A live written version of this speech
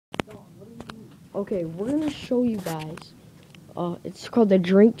Okay, we're gonna show you guys. It's called the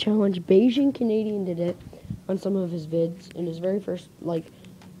Drink Challenge. Beijing Canadian did it on some of his vids in his very first like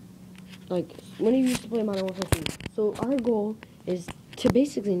when he used to play Modern Warfare 3. So our goal is to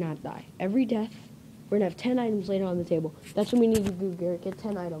basically not die. Every death, we're gonna have 10 items laid on the table. That's what we need to do, Garrett. Get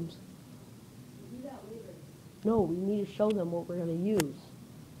 10 items. No, we need to show them what we're gonna use.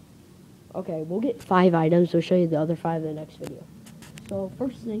 Okay, we'll get 5 items. We'll show you the other 5 in the next video. So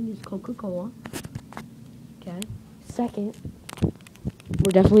first thing is Coca-Cola. Okay. Second,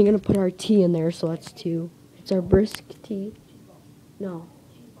 we're definitely gonna put our tea in there, so that's 2. It's our brisk tea. No.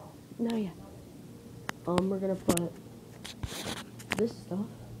 Not yet. We're gonna put this stuff.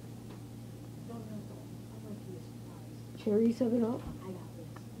 Cherry 7-Up.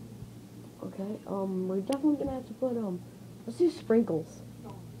 Okay. We're definitely gonna have to put let's do sprinkles.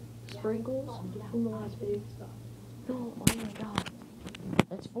 Sprinkles from the last video. No, oh my god.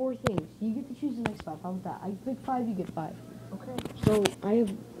 That's 4 things. You get to choose the next 5. How about that? I pick 5, you get 5. Okay. So I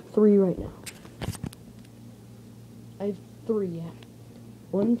have 3 right now. I have 3, yeah.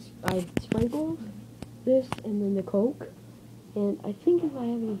 I have sprinkles, this, and then the Coke. And I think if I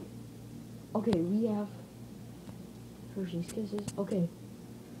have any... Okay, we have Hershey's Kisses. Okay.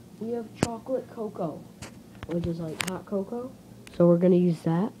 We have chocolate cocoa, which is like hot cocoa. So we're going to use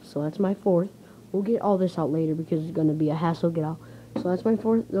that. So that's my 4th. We'll get all this out later because it's going to be a hassle to get out. So that's my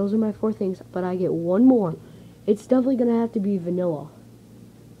 4th. Those are my 4 things. But I get 1 more. It's definitely going to have to be vanilla.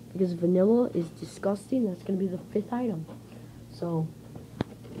 Because vanilla is disgusting. That's going to be the 5th item. So,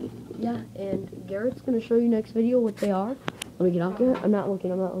 yeah. And Garrett's going to show you next video what they are. Let me get out, Garrett. I'm not looking.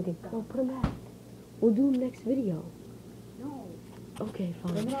 No, put them back. We'll do them next video. No. Okay,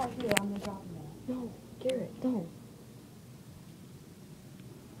 fine. Bring it out here. I'm going to drop them. No, Garrett, don't.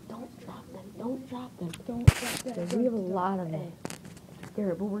 Don't drop them. Don't drop them. Don't drop them. We have a lot of them.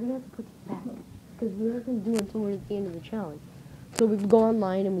 Garrett, but we're going to have to put them back. Because we aren't going to do it until we're at the end of the challenge. So we go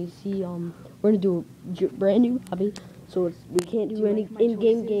online and we see, we're going to do a brand new hobby. So we can't do any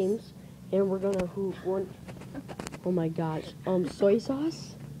in-game games. And we're going to, oh my gosh, soy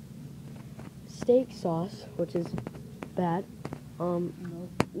sauce, steak sauce, which is bad,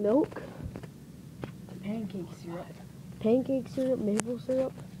 milk, pancake syrup, maple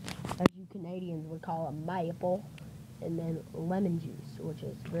syrup, as you Canadians would call it, maple, and then lemon juice, which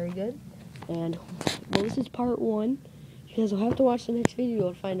is very good. And well, this is part 1. You guys will have to watch the next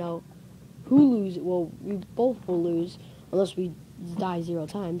video to find out who loses. Well, we both will lose unless we die 0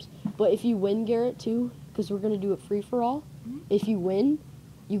 times. But if you win, Garrett, too, because we're going to do it free for all, if you win,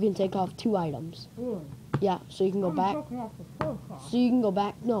 you can take off 2 items. Really? Yeah, so you can go back. So you can go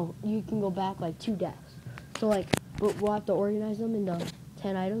back. No, you can go back like 2 deaths. So like we'll have to organize them into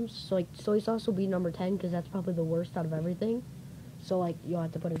 10 items. So like soy sauce will be number 10 because that's probably the worst out of everything. So like you'll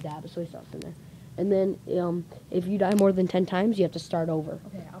have to put a dab of soy sauce in there. And then if you die more than 10 times, you have to start over.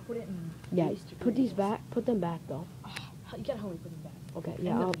 Okay, I'll put it in. Yeah, put these back. Put them back though. You gotta help me put them back. Okay,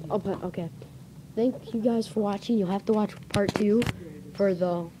 yeah, I'll put. Okay. Thank you guys for watching. You'll have to watch part 2 for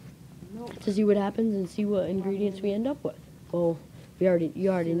to see what happens and see what ingredients we end up with. Well, you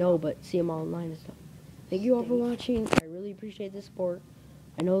already know, but see them all online and stuff. Thank you all for watching. I really appreciate the support.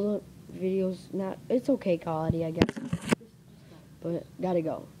 I know the video's it's okay quality, I guess. But gotta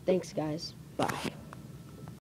go. Thanks, guys. Bye.